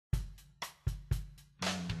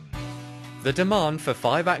The demand for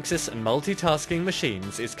 5-axis and multitasking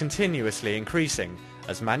machines is continuously increasing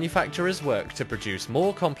as manufacturers work to produce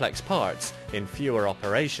more complex parts in fewer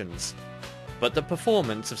operations. But the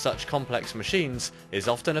performance of such complex machines is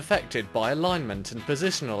often affected by alignment and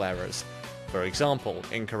positional errors, for example,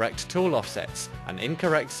 incorrect tool offsets and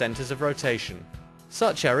incorrect centers of rotation.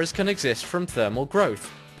 Such errors can exist from thermal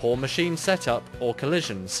growth, poor machine setup, or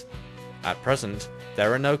collisions. At present,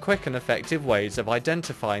 there are no quick and effective ways of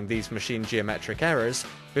identifying these machine geometric errors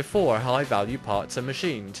before high-value parts are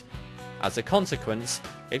machined. As a consequence,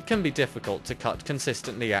 it can be difficult to cut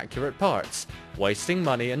consistently accurate parts, wasting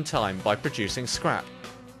money and time by producing scrap.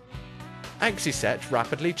 AxiSet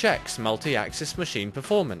rapidly checks multi-axis machine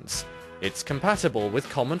performance. It's compatible with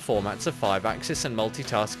common formats of 5-axis and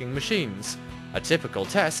multitasking machines. A typical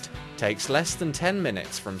test takes less than 10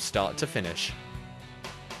 minutes from start to finish.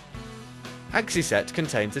 AxiSet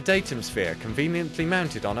contains a datum sphere conveniently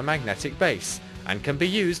mounted on a magnetic base and can be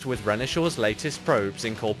used with Renishaw's latest probes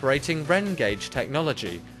incorporating Ren gauge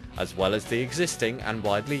technology, as well as the existing and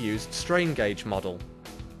widely used strain gauge model.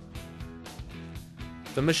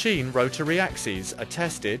 The machine rotary axes are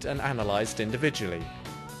tested and analysed individually.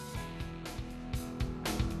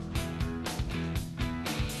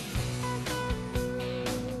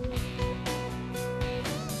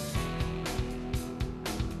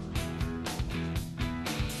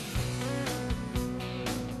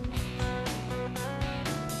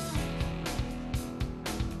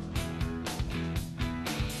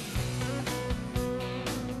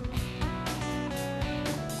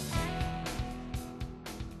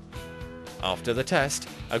 After the test,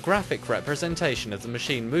 a graphic representation of the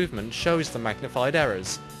machine movement shows the magnified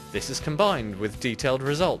errors. This is combined with detailed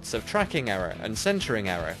results of tracking error and centering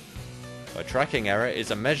error. A tracking error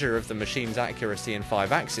is a measure of the machine's accuracy in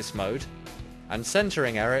 5-axis mode, and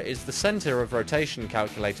centering error is the center of rotation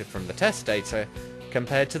calculated from the test data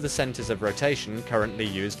compared to the centers of rotation currently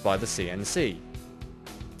used by the CNC.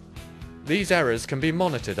 These errors can be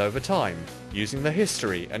monitored over time using the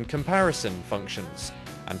history and comparison functions,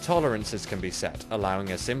 and tolerances can be set,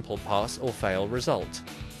 allowing a simple pass or fail result.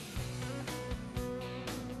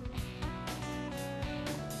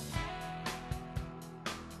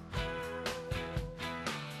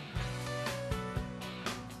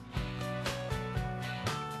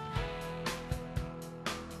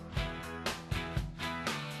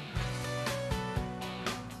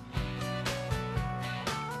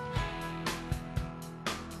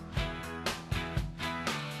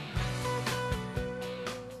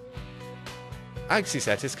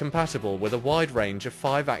 AxiSet is compatible with a wide range of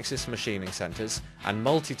 5-axis machining centers and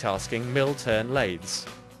multitasking mill-turn lathes.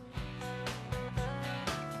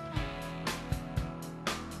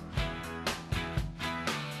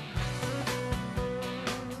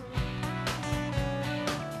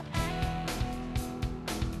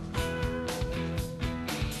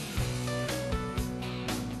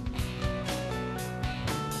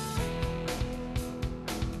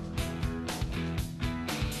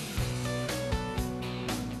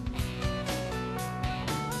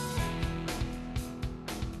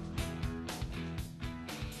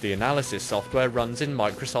 The analysis software runs in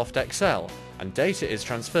Microsoft Excel, and data is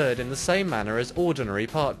transferred in the same manner as ordinary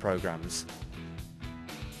part programs.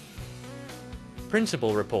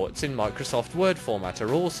 Printable reports in Microsoft Word format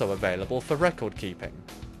are also available for record keeping.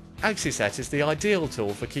 AxiSet is the ideal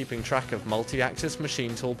tool for keeping track of multi-axis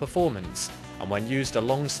machine tool performance, and when used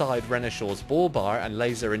alongside Renishaw's ball bar and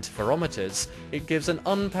laser interferometers, it gives an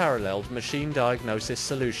unparalleled machine diagnosis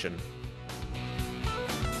solution.